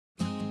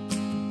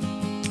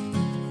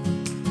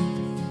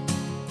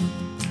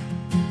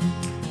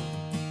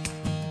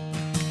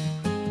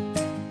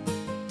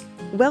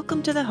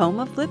Welcome to the home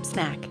of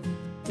Flipsnack.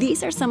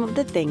 These are some of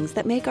the things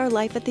that make our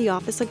life at the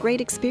office a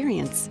great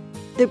experience.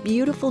 The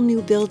beautiful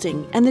new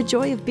building and the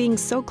joy of being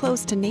so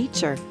close to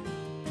nature.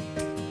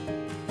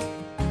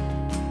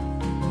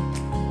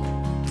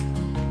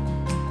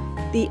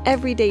 The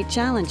everyday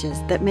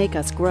challenges that make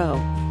us grow.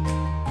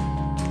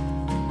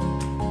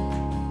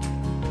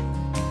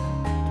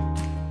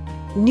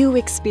 New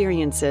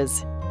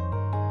experiences.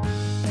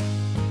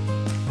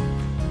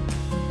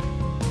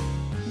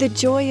 The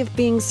joy of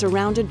being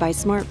surrounded by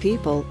smart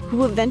people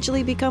who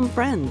eventually become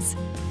friends.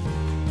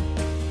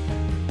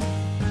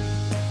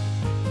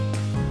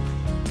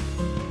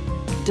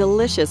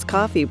 Delicious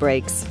coffee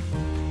breaks.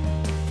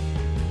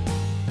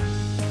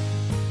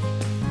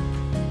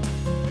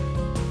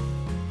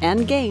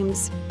 And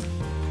games.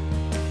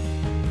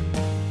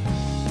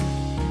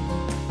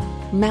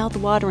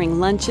 Mouth-watering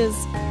lunches.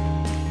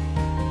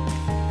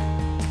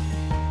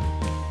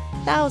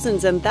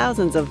 Thousands and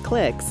thousands of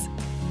clicks.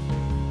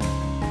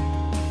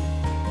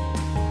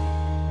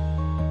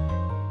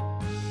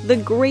 The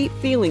great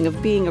feeling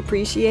of being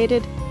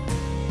appreciated.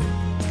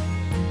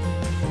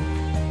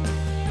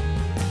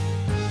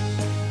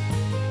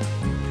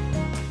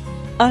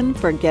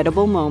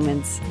 Unforgettable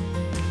moments.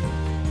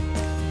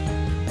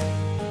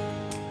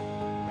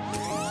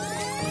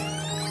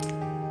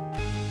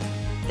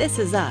 This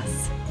is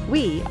us.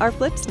 We are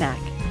Flipsnack.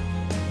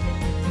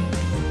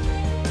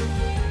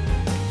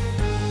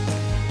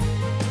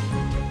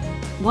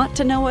 Want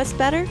to know us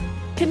better?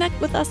 Connect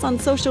with us on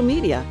social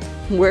media.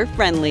 We're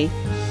friendly.